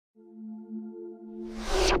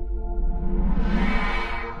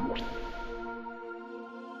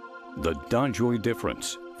The Donjoy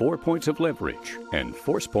Difference, 4 points of leverage and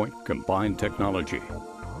force point combined technology.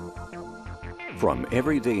 From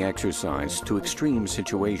everyday exercise to extreme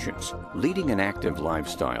situations, leading an active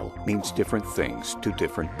lifestyle means different things to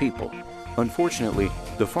different people. Unfortunately,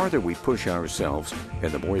 the farther we push ourselves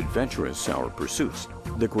and the more adventurous our pursuits,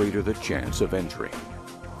 the greater the chance of injury.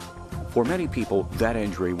 For many people, that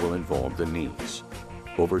injury will involve the knees.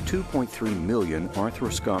 Over 2.3 million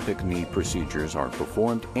arthroscopic knee procedures are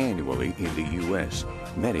performed annually in the U.S.,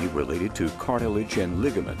 many related to cartilage and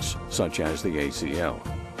ligaments, such as the ACL.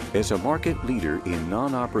 As a market leader in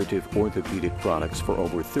non-operative orthopedic products for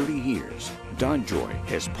over 30 years, Donjoy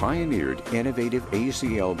has pioneered innovative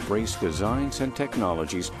ACL brace designs and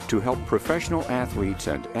technologies to help professional athletes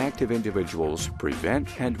and active individuals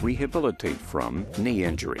prevent and rehabilitate from knee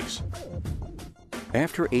injuries.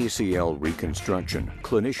 After ACL reconstruction,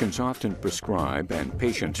 clinicians often prescribe and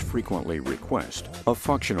patients frequently request a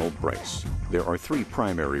functional brace. There are 3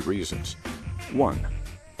 primary reasons. 1.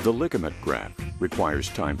 The ligament graft requires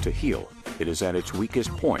time to heal. It is at its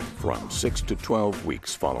weakest point from 6 to 12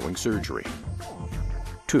 weeks following surgery.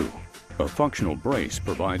 2. A functional brace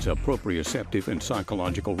provides a proprioceptive and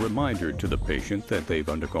psychological reminder to the patient that they've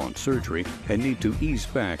undergone surgery and need to ease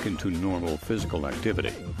back into normal physical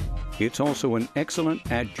activity. It's also an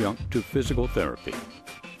excellent adjunct to physical therapy.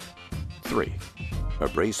 3. A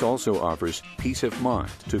brace also offers peace of mind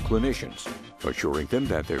to clinicians, assuring them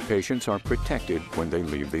that their patients are protected when they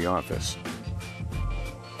leave the office.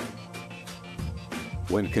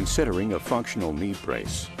 When considering a functional knee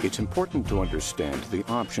brace, it's important to understand the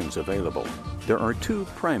options available. There are 2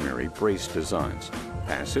 primary brace designs,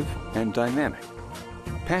 passive and dynamic.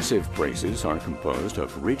 Passive braces are composed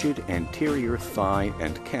of rigid anterior thigh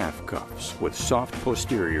and calf cuffs with soft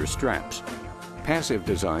posterior straps. Passive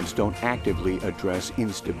designs don't actively address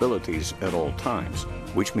instabilities at all times,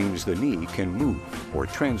 which means the knee can move or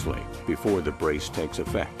translate before the brace takes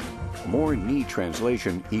effect. More knee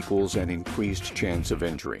translation equals an increased chance of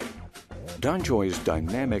injury. Donjoy's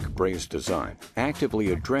dynamic brace design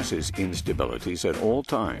actively addresses instabilities at all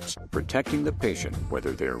times, protecting the patient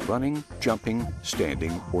whether they're running, jumping,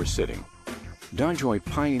 standing, or sitting. Donjoy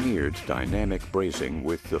pioneered dynamic bracing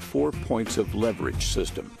with the 4 points of leverage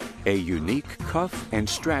system, a unique cuff and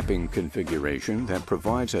strapping configuration that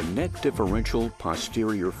provides a net differential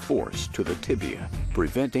posterior force to the tibia,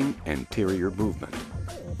 preventing anterior movement.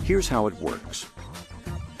 Here's how it works.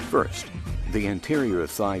 First, the anterior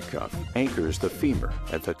thigh cuff anchors the femur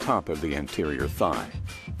at the top of the anterior thigh.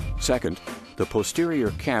 Second, the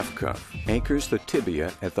posterior calf cuff anchors the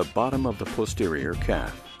tibia at the bottom of the posterior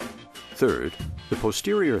calf. Third, the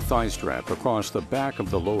posterior thigh strap across the back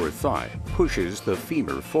of the lower thigh pushes the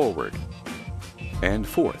femur forward. And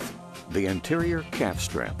fourth, the anterior calf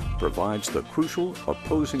strap provides the crucial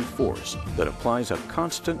opposing force that applies a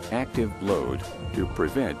constant active load to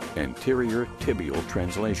prevent anterior tibial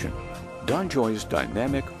translation. Donjoy's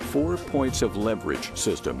dynamic 4 points of leverage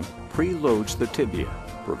system preloads the tibia,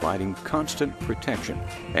 providing constant protection,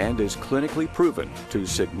 and is clinically proven to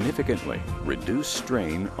significantly reduce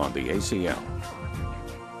strain on the ACL.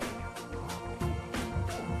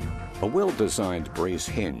 A well-designed brace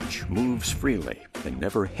hinge moves freely and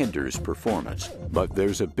never hinders performance, but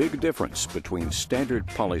there's a big difference between standard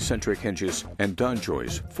polycentric hinges and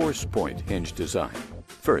Donjoy's force-point hinge design.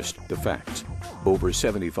 First, the facts. Over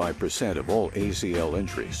 75% of all ACL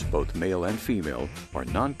injuries, both male and female, are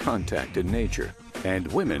non-contact in nature,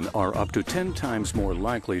 and women are up to 10 times more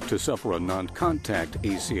likely to suffer a non-contact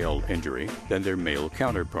ACL injury than their male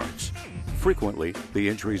counterparts. Frequently, the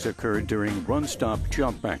injuries occur during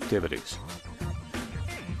run-stop-jump activities.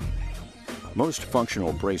 Most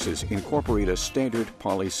functional braces incorporate a standard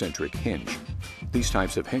polycentric hinge. These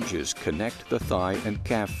types of hinges connect the thigh and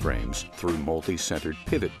calf frames through multi-centered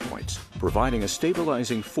pivot points, providing a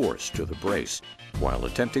stabilizing force to the brace while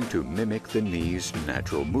attempting to mimic the knee's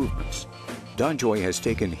natural movements. Donjoy has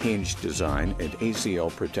taken hinge design and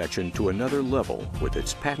ACL protection to another level with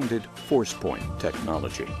its patented force point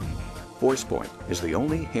technology. Force point is the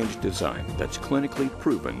only hinge design that's clinically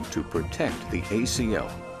proven to protect the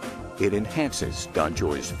ACL. It enhances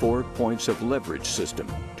Donjoy's 4 points of leverage system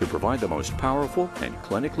to provide the most powerful and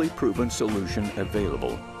clinically proven solution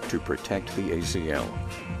available to protect the ACL.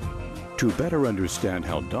 To better understand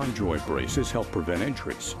how Donjoy braces help prevent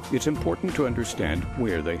injuries, it's important to understand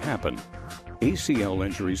where they happen. ACL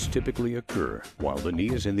injuries typically occur while the knee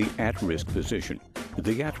is in the at-risk position.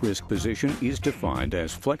 The at-risk position is defined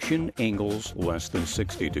as flexion angles less than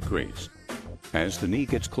 60 degrees. As the knee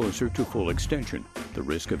gets closer to full extension, the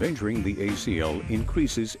risk of injuring the ACL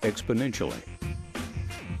increases exponentially.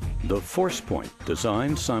 The force point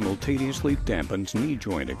design simultaneously dampens knee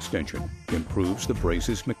joint extension, improves the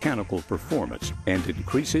brace's mechanical performance, and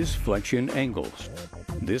increases flexion angles.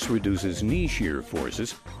 This reduces knee shear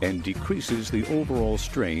forces and decreases the overall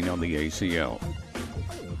strain on the ACL.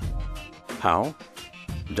 How?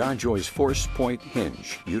 Donjoy's force point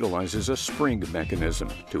hinge utilizes a spring mechanism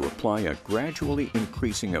to apply a gradually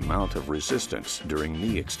increasing amount of resistance during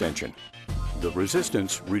knee extension. The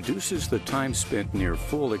resistance reduces the time spent near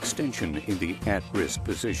full extension in the at-risk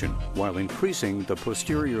position, while increasing the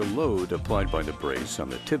posterior load applied by the brace on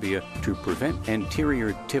the tibia to prevent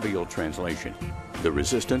anterior tibial translation. The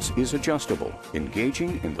resistance is adjustable,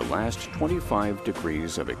 engaging in the last 25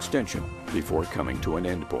 degrees of extension before coming to an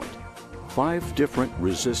endpoint. 5 different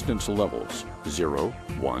resistance levels, 0,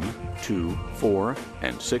 1, 2, 4,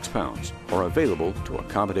 and 6 pounds, are available to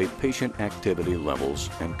accommodate patient activity levels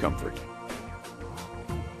and comfort.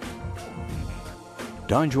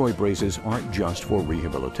 Donjoy braces aren't just for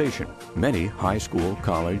rehabilitation. Many high school,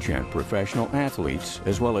 college, and professional athletes,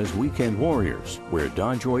 as well as weekend warriors, wear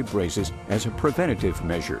Donjoy braces as a preventative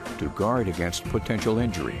measure to guard against potential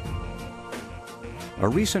injury. A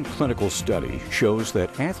recent clinical study shows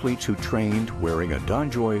that athletes who trained wearing a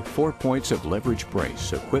Donjoy 4 points of leverage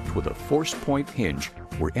brace equipped with a force point hinge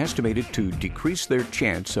were estimated to decrease their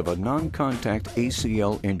chance of a non-contact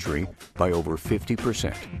ACL injury by over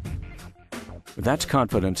 50%. That's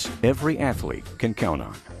confidence every athlete can count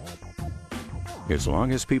on. As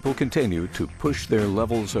long as people continue to push their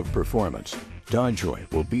levels of performance, Donjoy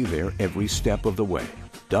will be there every step of the way.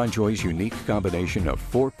 Donjoy's unique combination of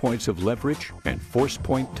 4 points of leverage and force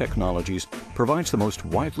point technologies provides the most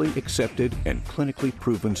widely accepted and clinically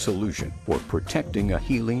proven solution for protecting a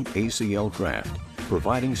healing ACL graft,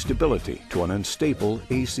 providing stability to an unstable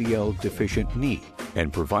ACL-deficient knee,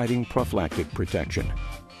 and providing prophylactic protection.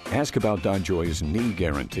 Ask about Donjoy's Knee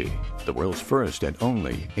Guarantee, the world's first and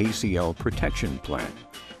only ACL protection plan.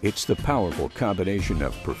 It's the powerful combination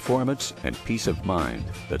of performance and peace of mind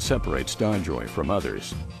that separates Donjoy from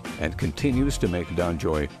others and continues to make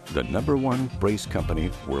Donjoy the #1 brace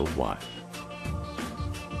company worldwide.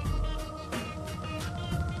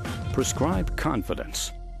 Prescribe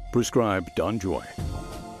confidence. Prescribe Donjoy.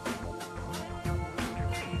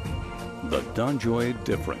 The Donjoy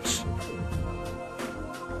Difference.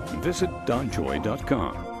 Visit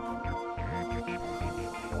donjoy.com.